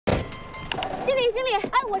经理，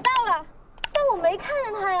哎，我到了，但我没看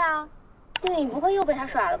见他呀。经理，你不会又被他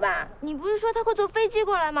耍了吧？你不是说他会坐飞机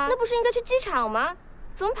过来吗？那不是应该去机场吗？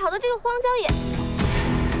怎么跑到这个荒郊野？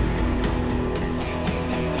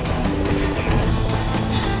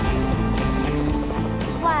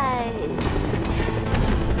快，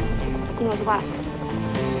经理，我去挂了。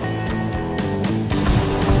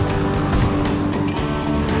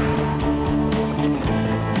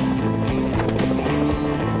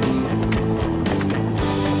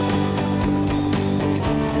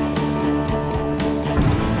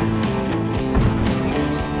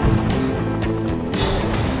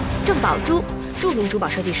 宝珠，著名珠宝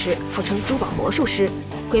设计师，号称珠宝魔术师，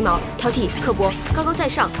龟毛、挑剔、刻薄、高高在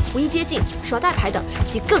上、不易接近、耍大牌等，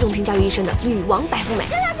集各种评价于一身的女王白富美。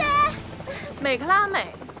周小姐，美克拉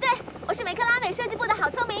美，对，我是美克拉美设计部的郝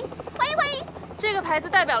聪明，欢迎欢迎。这个牌子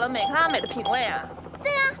代表了美克拉美的品味啊。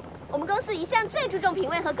对啊，我们公司一向最注重品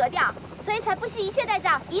味和格调，所以才不惜一切代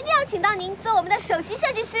价，一定要请到您做我们的首席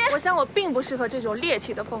设计师。我想我并不适合这种猎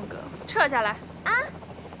奇的风格，撤下来。啊？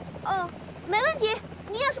哦，没问题。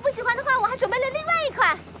 你要是不喜欢的话，我还准备了另外一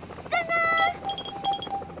款。噔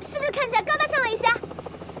噔，是不是看起来高大上了一些？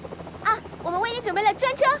啊，我们为你准备了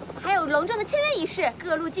专车，还有隆重的签约仪式，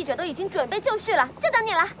各路记者都已经准备就绪了，就等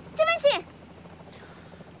你了。这边请。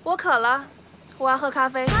我渴了，我要喝咖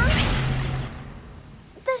啡。啊？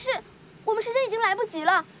但是我们时间已经来不及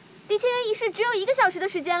了，离签约仪式只有1个小时的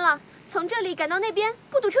时间了。从这里赶到那边，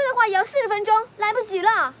不堵车的话也要40分钟，来不及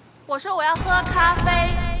了。我说我要喝咖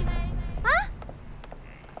啡。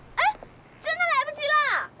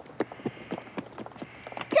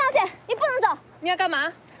 你要干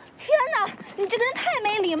嘛？天哪，你这个人太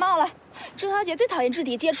没礼貌了！周小姐最讨厌肢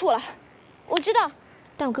体接触了。我知道，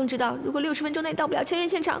但我更知道，如果60分钟内到不了签约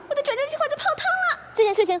现场，我的转正计划就泡汤了。这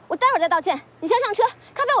件事情我待会儿再道歉，你先上车，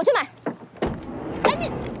咖啡我去买。哎你，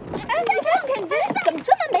哎你放开！你这人怎么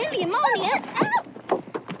这么没礼貌你？哎，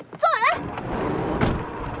坐稳了。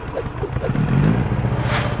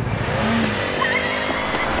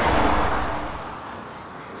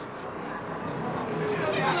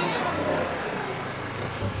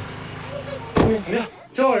 怎么样？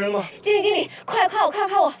接到人了吗？经理，快夸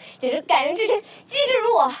我，简直感人至深，机智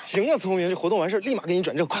如我。行啊，聪明，这活动完事立马给你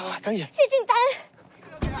转正，快，赶紧！谢经理大人。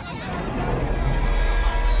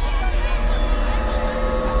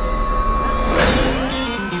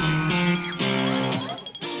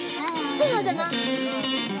郑小姐呢？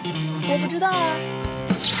我不知道啊。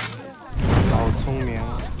好聪明。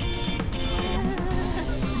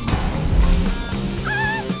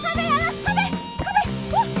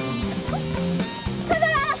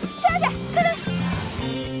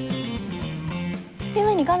 因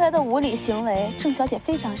为你刚才的无理行为，郑小姐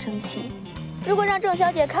非常生气。如果让郑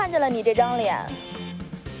小姐看见了你这张脸，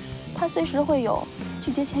她随时会有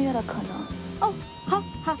拒绝签约的可能。哦，好，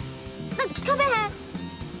那咖啡还？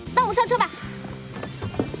那我们上车吧。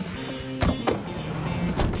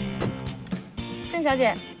郑小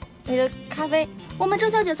姐，你的咖啡，我们郑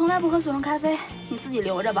小姐从来不喝速溶咖啡，你自己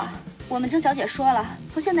留着吧。我们郑小姐说了，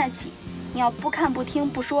从现在起，你要不看不听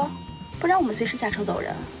不说，不然我们随时下车走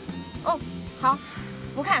人。哦，好。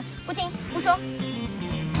 不看，不听，不说。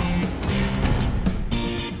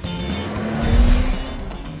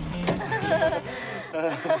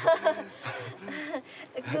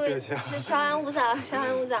各位，稍安勿躁，稍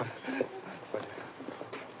安勿躁。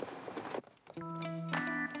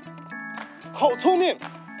好聪明，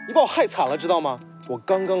你把我害惨了，知道吗？我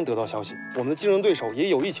刚刚得到消息，我们的竞争对手也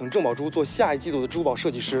有意请郑宝珠做下一季度的珠宝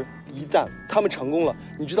设计师。一旦他们成功了，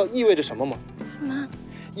你知道意味着什么吗？什么？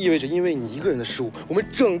 意味着因为你一个人的失误，我们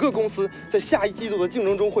整个公司在下一季度的竞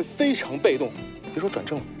争中会非常被动。别说转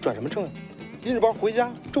正了，转什么正啊？拎着包回家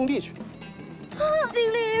种地去。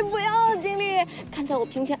经理，不要，经理！看在我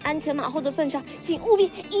平前鞍前马后的份上，请务必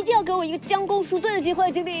一定要给我一个将功赎罪的机会，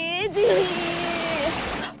经理，经理！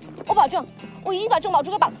我保证，我一定把郑宝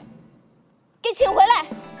珠给请回来，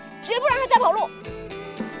绝不让他再跑路。